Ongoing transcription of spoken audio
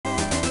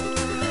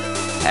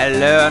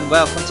Hello and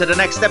welcome to the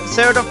next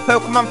episode of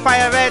Pokemon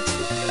Fire Red.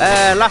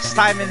 Last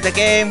time in the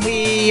game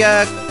we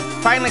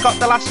finally got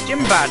the last gym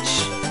badge.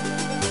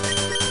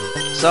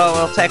 So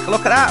we'll take a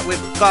look at that.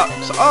 We've got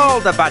all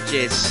the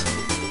badges.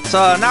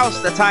 So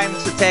now's the time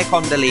to take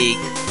on the league.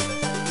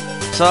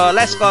 So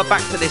let's go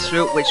back to this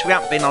route which we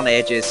haven't been on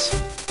ages.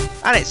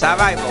 And it's our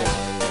rival.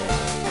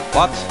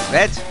 What?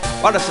 Red?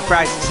 What a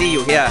surprise to see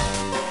you here.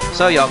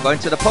 So you're going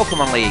to the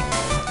Pokemon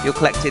League. You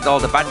collected all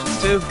the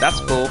badges too? That's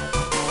cool.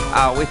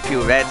 I'll whip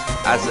you, Red,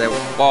 as a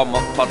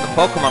warm-up for the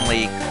Pokemon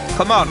League.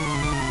 Come on!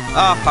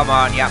 Oh, come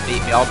on, you haven't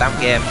beat me all damn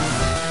game.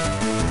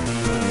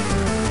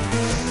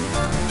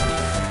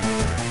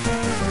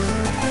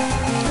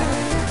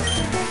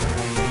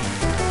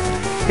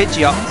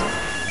 Pidgeot.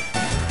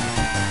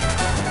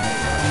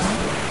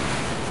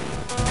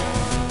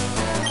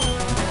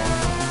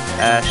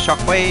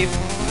 Shockwave.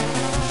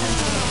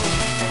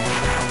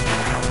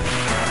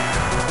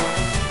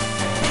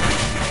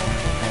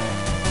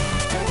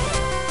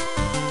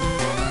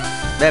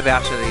 Maybe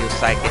I should have used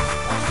Psychic.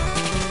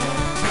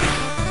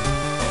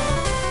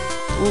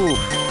 Ooh,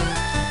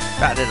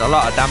 that did a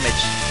lot of damage.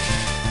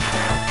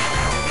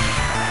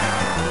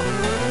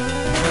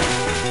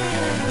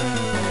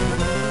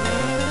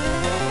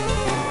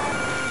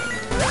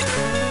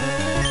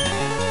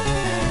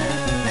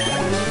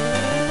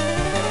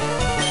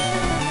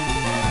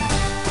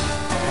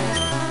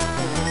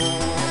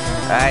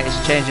 Alright,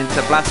 it's changing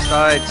to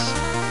Blastoids.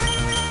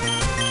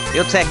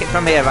 You'll take it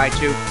from here,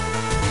 Raichu.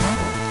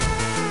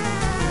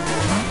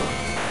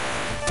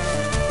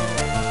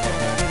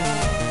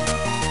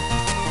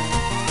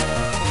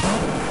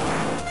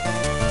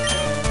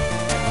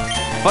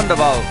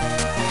 Thunderbolt.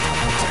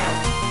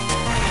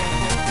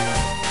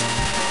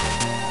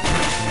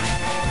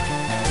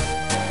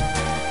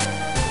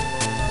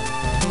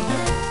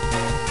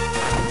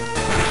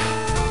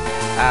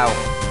 Ow.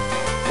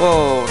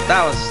 Whoa,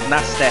 that was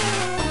nasty.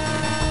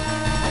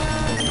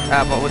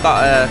 But we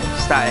got a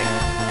static.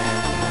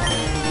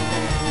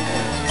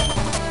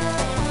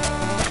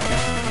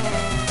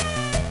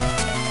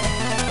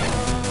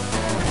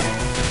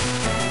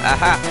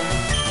 Aha.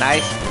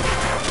 Nice.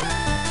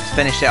 Let's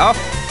finish it off.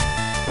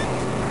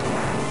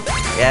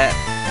 Yeah,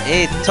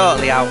 he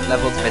totally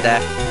out-leveled me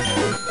there.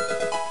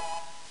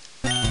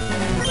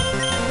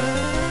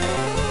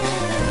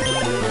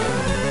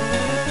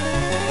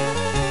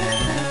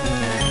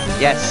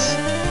 Yes.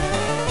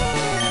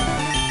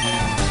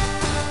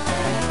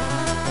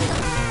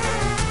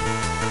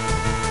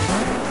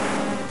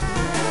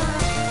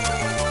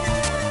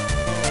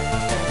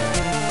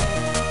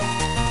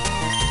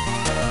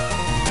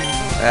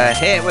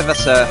 Hit it with a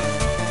surf.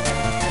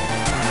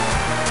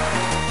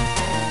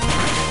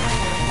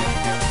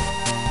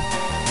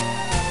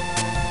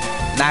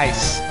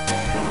 Nice.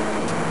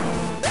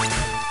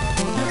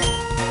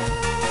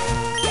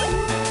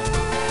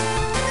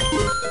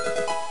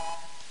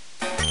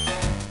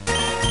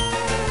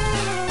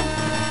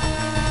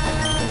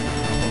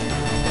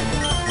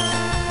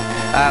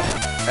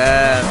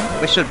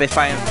 We should be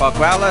fighting for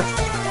Growlithe.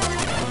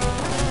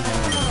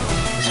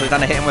 So we're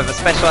gonna hit him with a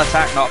special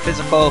attack, not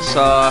physical,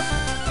 so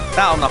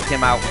that'll knock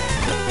him out.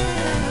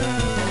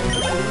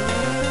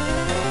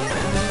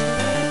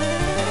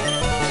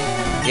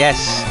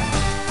 Yes.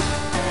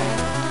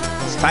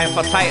 Time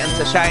for Titan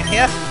to shine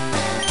here.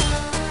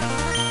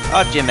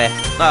 Oh, Jimmy.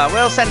 No,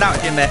 we'll send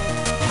out Jimmy.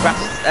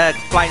 Grass,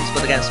 flying's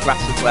good against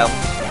grass as well.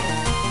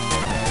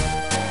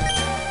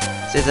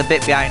 This is a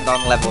bit behind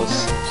on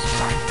levels.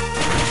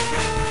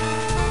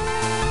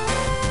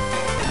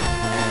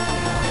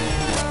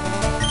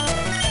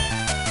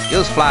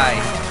 Use fly.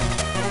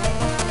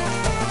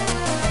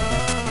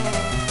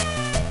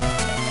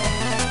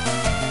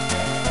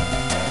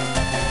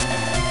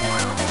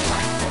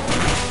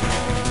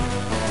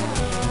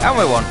 And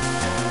we won.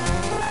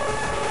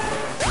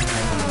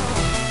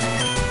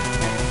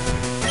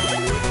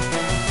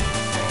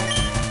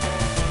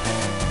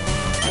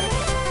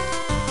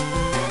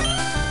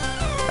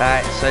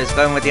 Right, so he's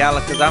going with the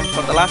Alakazam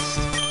for the last.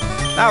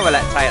 Now we'll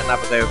let Titan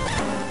have a go.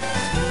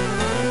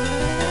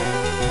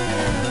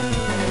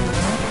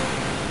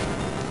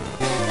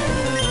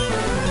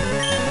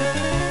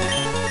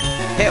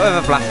 Hit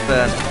with a Blast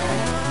Burn.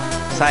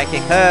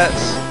 Psychic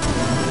hurts.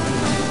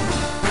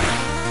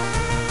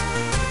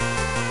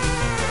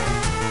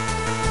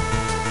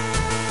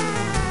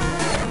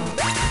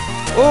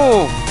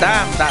 Oh,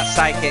 damn, that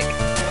Psychic.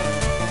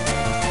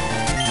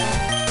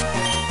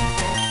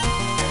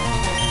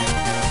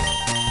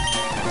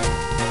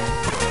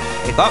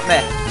 He got me.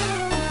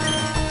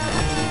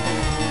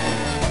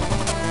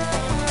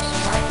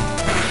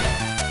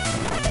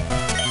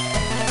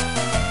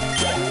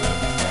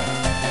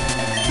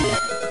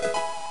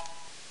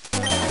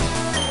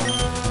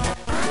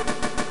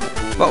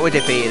 But we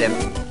defeated him.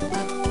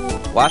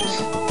 What?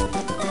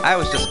 I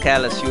was just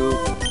careless, you.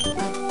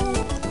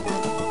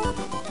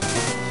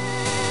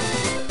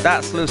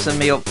 That's loosened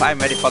me up. I'm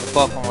ready for the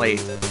Pokemon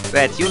League.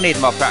 Red, you need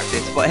more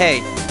practice, but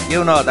hey,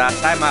 you know that.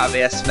 I'm out of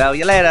here. Smell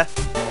you later.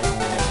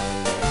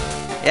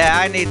 Yeah,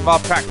 I need more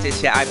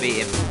practice. Yeah, I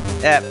beat him.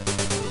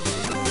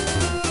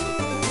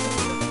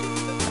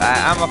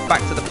 I'm off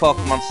back to the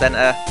Pokemon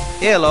Center,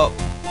 heal up,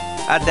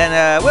 and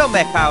then we'll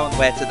make our own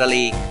way to the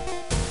league.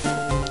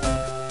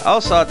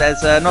 Also,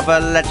 there's another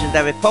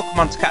legendary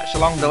Pokemon to catch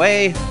along the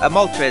way, a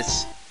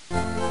Moltres.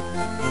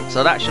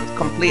 So that should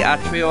complete our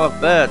trio of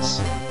birds.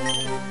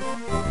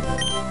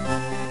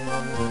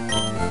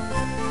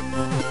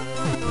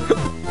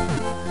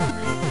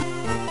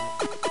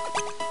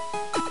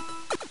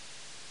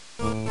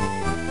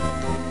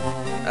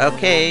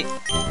 Okay.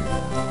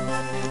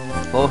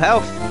 Full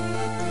health.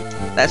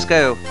 Let's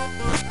go.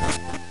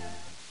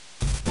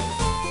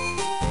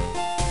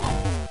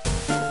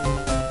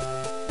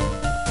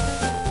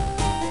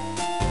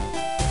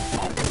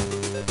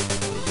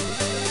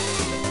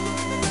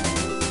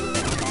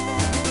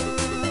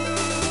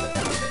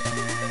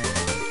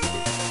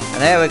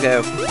 And there we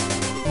go.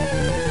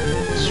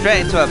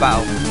 Straight into a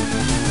battle.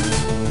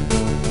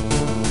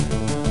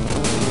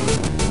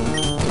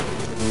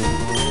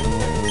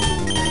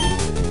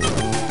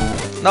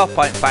 No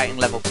point fighting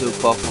level 2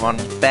 Pokemon,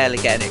 barely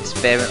getting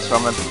experience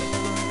from them.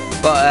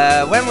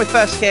 But when we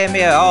first came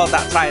here all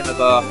that time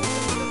ago,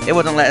 it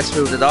wouldn't let us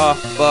through the door,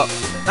 but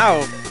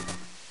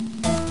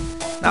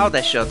now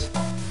they should.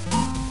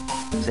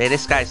 See,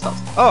 this guy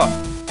stops. Oh,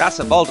 that's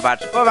a boulder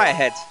badge. Go right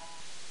ahead.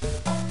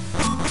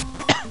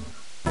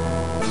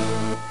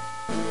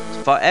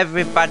 For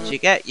every badge you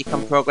get, you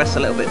can progress a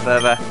little bit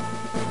further.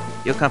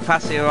 You can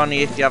pass here only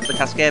if you have the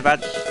Cascade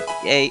badge.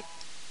 Yay.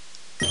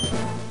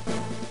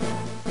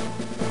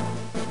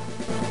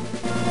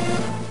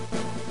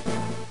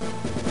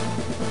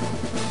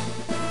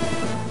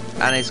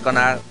 And he's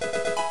gonna...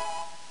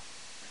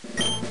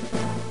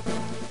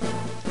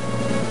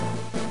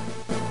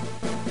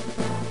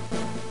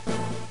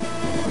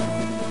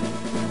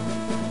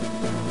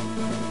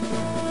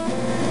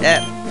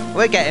 Yeah,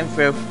 we're getting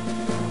through.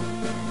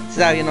 This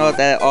is how you know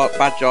they're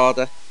badge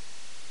order.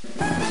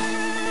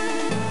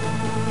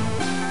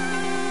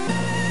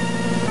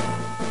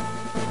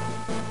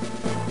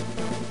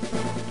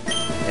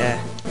 Yeah.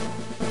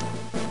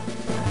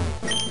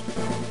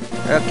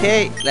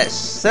 Okay, let's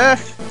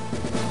surf.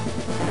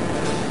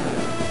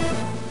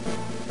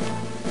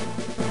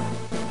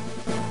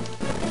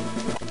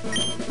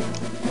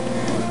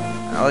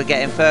 Now we're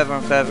getting further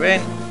and further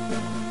in.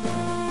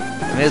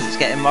 The music's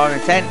getting more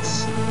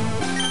intense.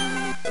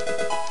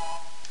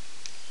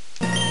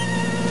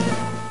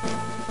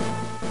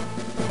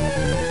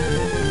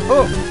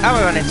 Oh, and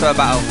we run into a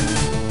battle.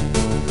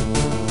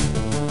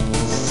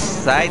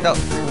 Side up.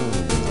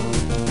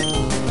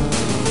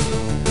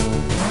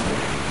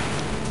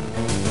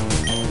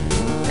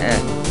 Yeah.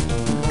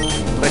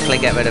 Quickly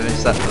get rid of his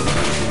stuff.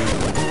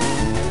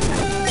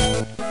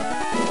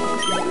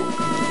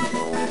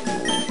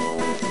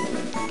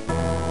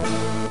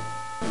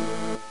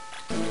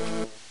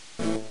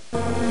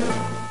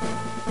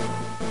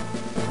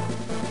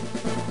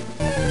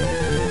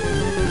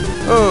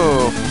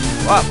 Oh,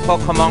 what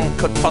Pokemon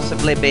could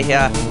possibly be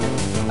here?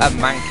 A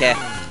Mankey.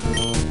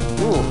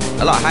 Ooh,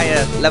 a lot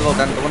higher level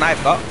than the one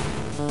I've got.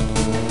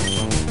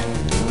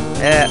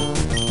 Yeah,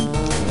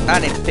 I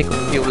need to pick up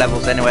a few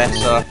levels anyway,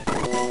 so.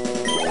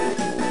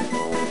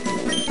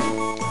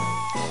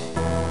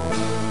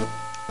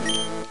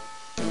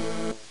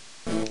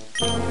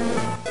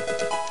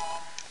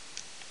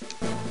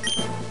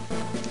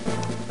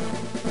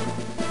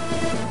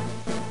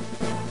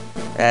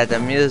 Yeah, the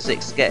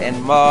music's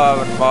getting more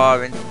and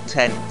more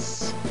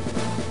intense.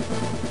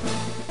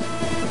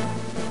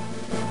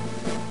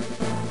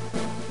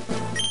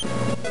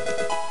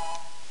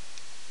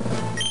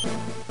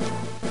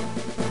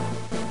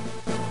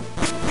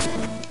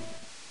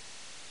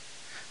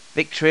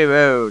 Victory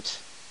Road.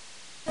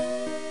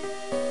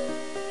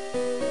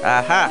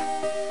 Aha!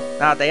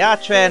 Now there are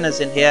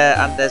trainers in here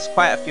and there's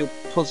quite a few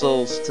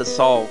puzzles to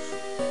solve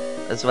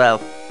as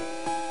well.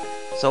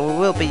 So we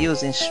will be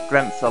using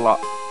strength a lot.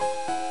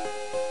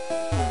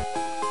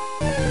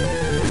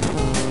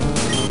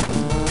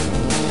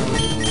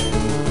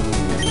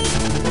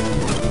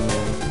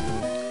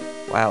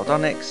 Wild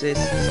Onixes.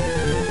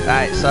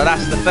 Right, so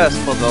that's the first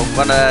puzzle.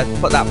 We're gonna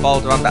put that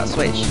boulder on that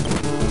switch.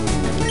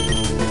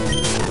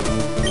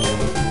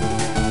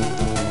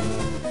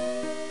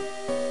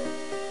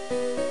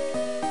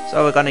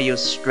 So we're gonna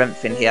use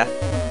strength in here.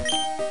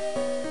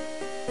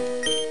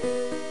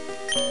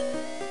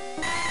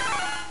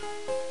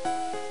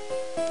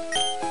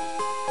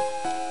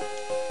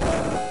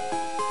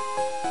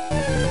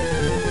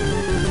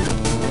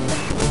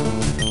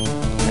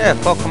 Yeah,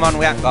 Pokemon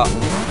we ain't got.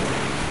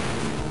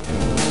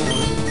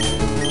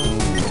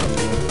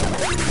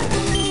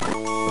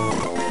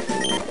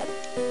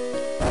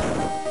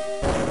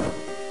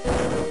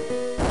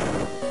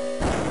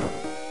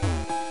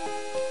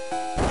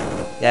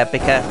 Yeah, be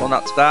careful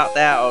not to go out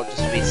there or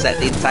just reset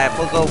the entire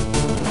puzzle.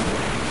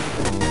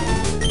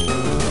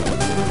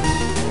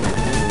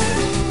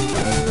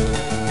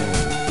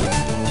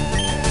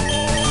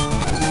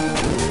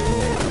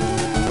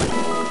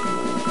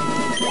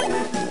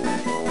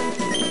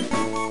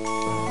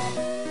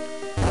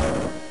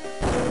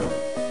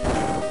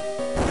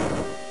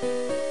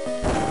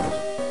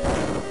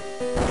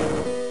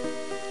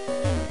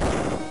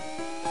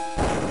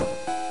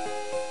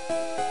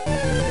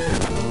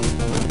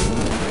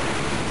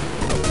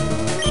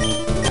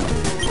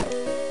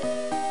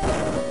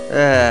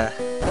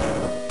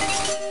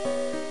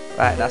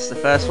 Right, that's the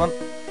first one.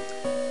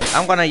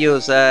 I'm gonna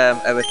use a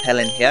repel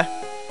in here.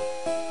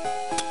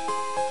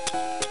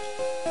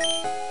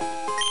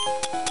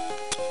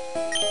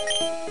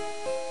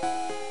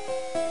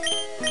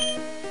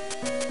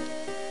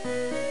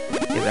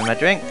 Give him a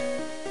drink.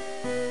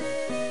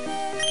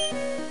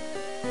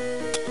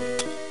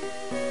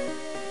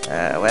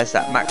 Where's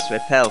that max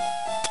repel?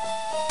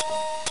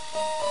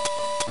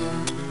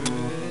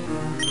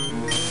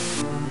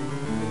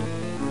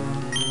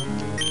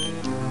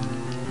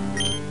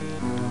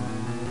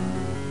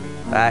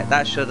 Right,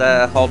 that should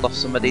hold off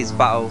some of these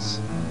battles.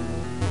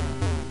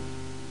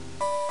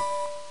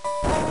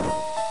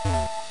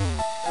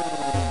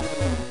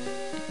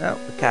 Oh,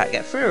 we can't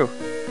get through.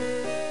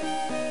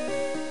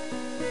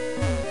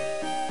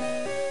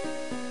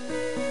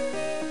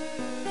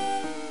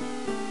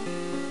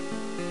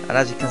 And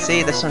as you can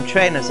see, there's some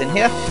trainers in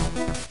here.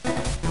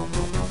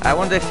 I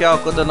wonder if you're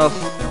good enough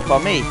for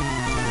me.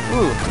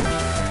 Ooh.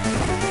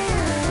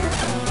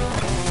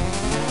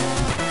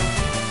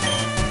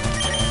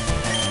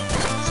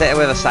 Hit it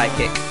with a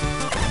sidekick.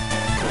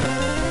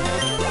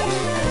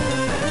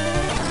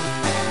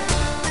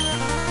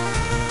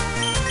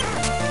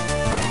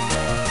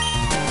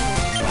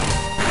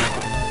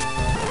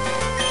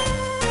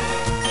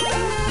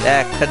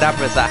 Yeah,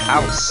 Kadabra's at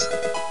house.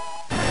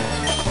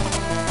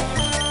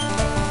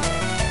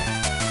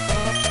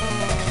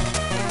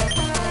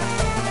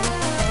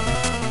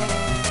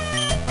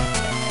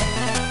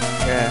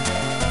 Yeah.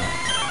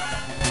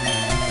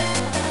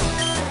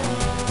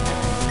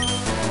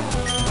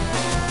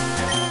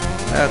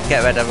 I'll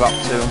get rid of Rock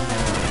Tomb.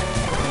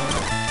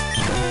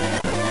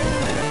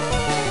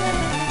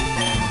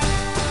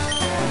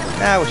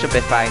 Now we should be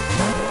fine.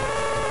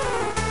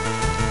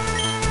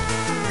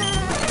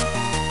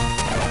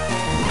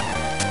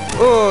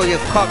 Oh, you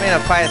caught me in a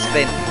fire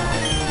spin.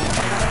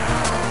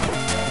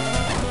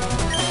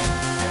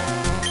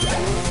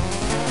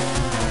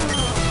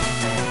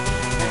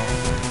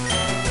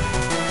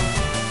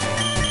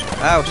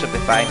 Oh, should be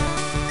fine.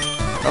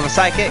 Another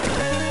sidekick.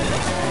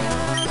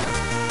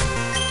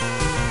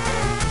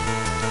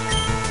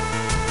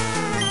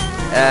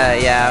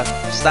 Yeah,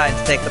 starting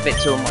to take a bit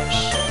too much.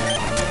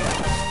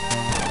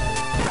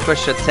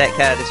 Crush should take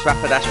care of this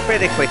Rapidash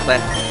pretty quickly.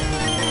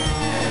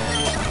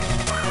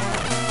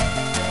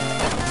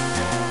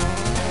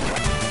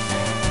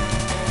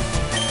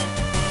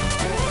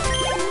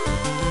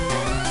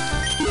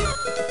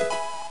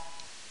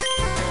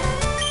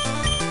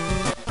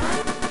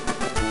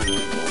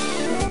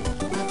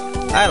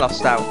 I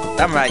lost out.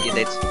 Damn right you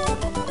did.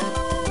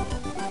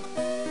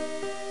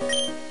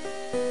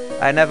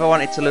 I never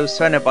wanted to lose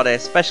to anybody,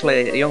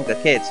 especially a younger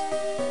kid.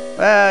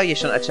 Well, you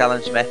shouldn't have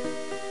challenged me.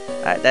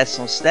 Right, there's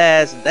some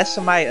stairs and there's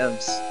some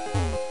items.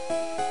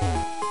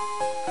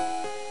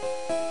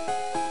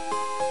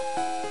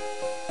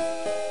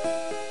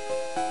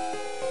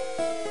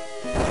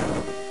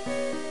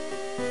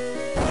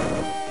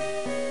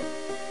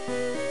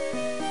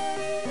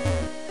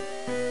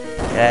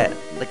 Yeah,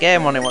 the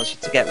game only wants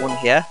you to get one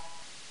here.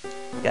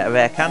 Get a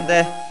rare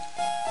candy.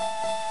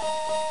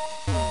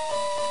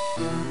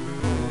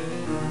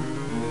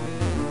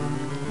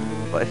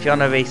 But if you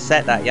want to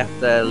reset that, you have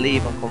to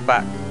leave and come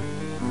back.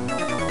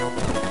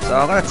 So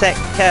I'm going to take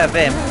care of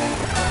him.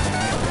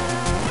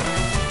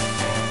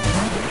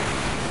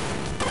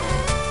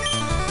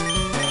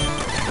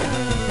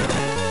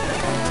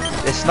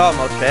 This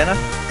normal trainer.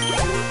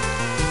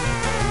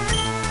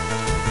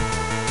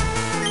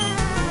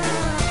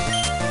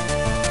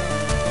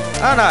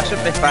 Oh no, I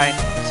should be fine.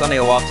 It's only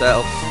a water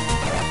turtle.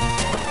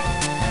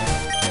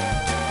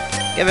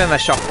 Give him a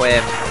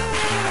shockwave.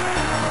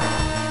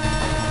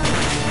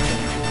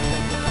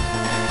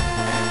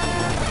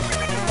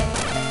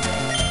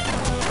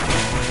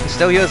 He's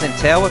still using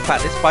Tail Whip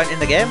at this point in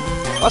the game?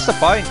 What's the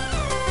point?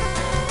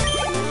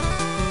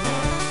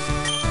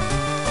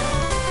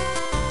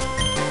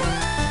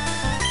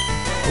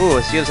 Ooh,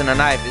 it's using a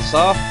knife, it's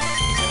off.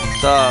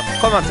 So,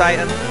 come on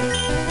Titan.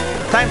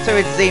 Time to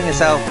redeem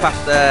yourself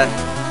after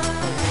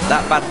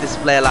that bad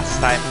display last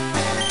time.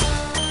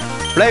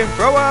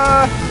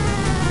 Flamethrower!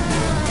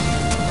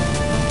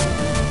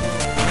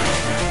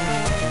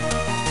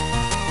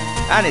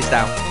 And he's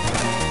down.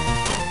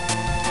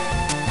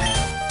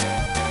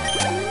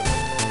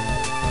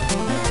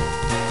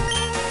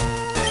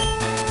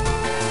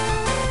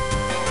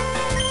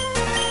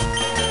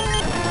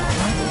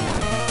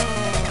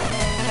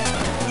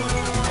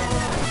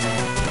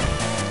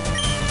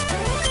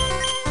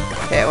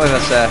 Hit it with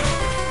us, sir.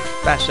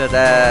 That should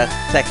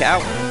take it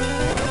out.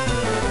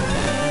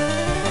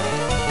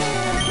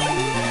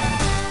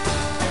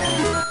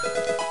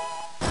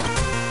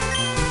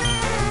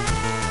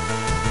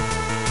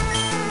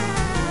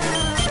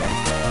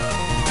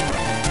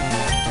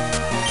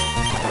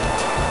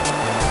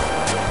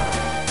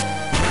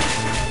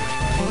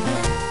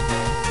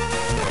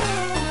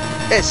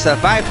 It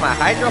survived my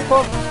Hydro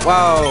Pump?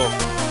 Whoa,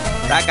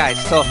 that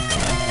guy's tough.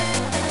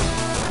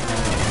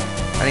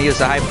 And he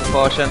used a Hyper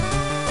Potion.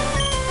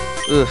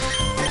 Oof.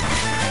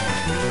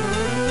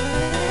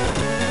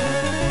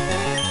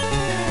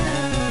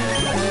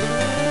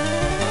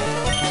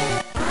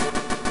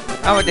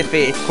 And we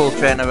defeated Cool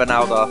Trainer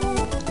Ronaldo.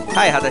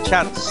 I had a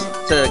chance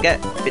to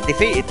get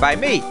defeated by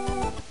me.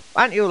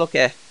 Aren't you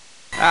lucky?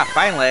 Ah,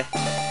 finally.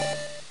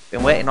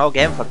 Been waiting all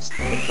game for this to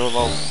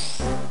evolve.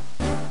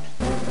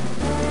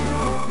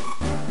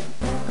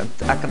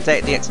 I can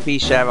take the XP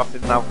share off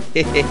him now.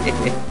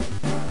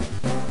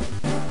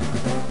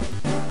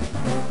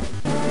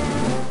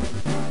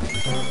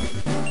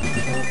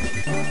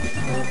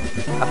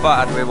 I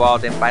thought I'd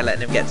reward him by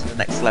letting him get to the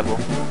next level.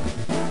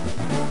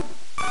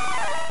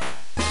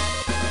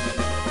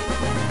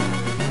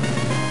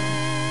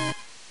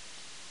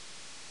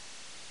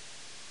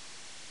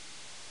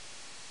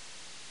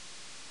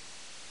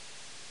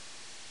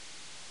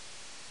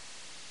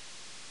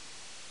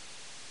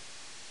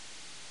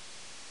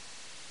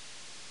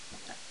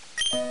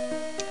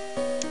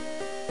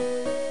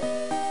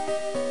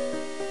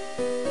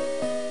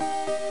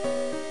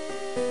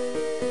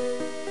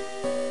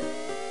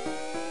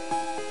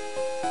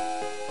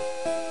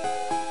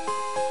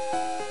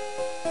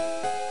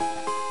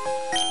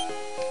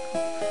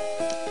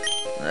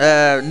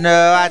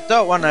 No, I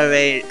don't want to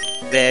rage.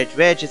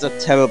 Rage is a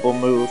terrible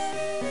move.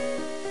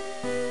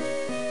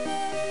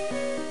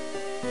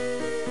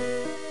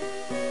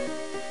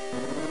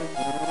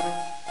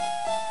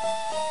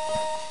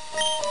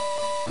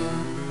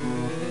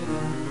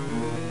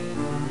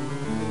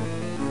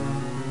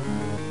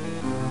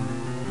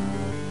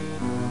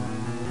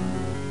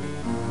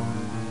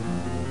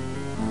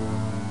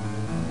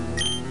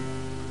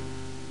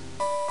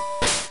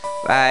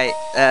 Right,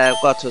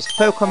 go to his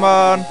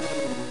Pokemon.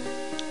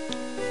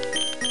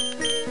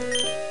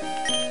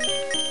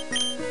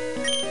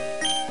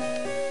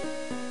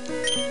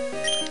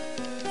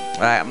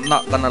 Right, I'm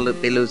not gonna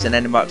be losing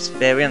any more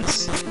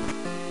experience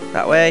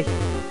that way.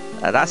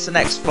 That's the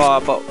next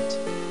floor, but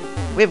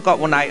we've got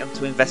one item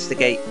to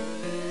investigate.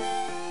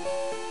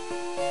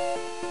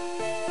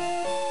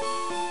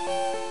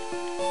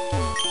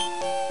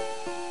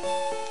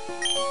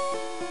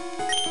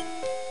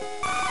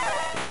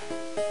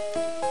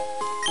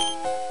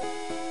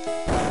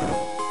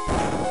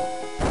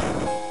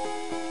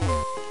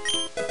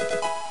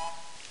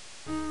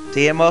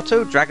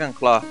 TMO2 Dragon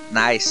Claw,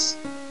 nice.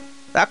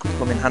 That could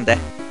come in handy.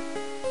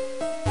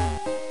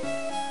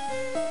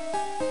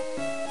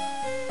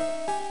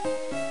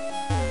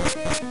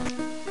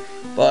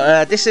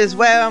 But this is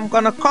where I'm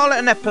gonna call it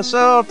an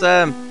episode.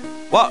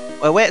 What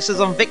awaits us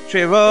on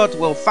Victory Road,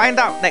 we'll find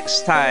out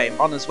next time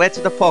on his way to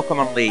the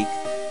Pokemon League.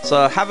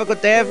 So have a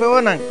good day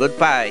everyone and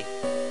goodbye.